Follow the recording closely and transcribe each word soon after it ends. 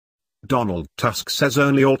Donald Tusk says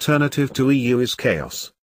only alternative to EU is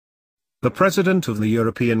chaos. The President of the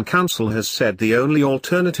European Council has said the only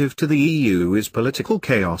alternative to the EU is political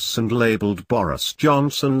chaos and labelled Boris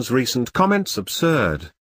Johnson's recent comments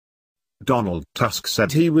absurd. Donald Tusk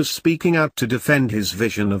said he was speaking out to defend his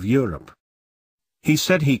vision of Europe. He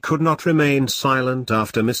said he could not remain silent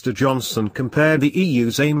after Mr. Johnson compared the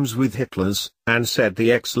EU's aims with Hitler's, and said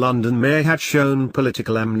the ex-London mayor had shown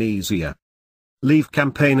political amnesia. Leave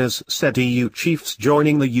campaigners said EU chiefs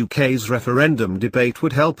joining the UK's referendum debate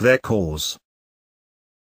would help their cause.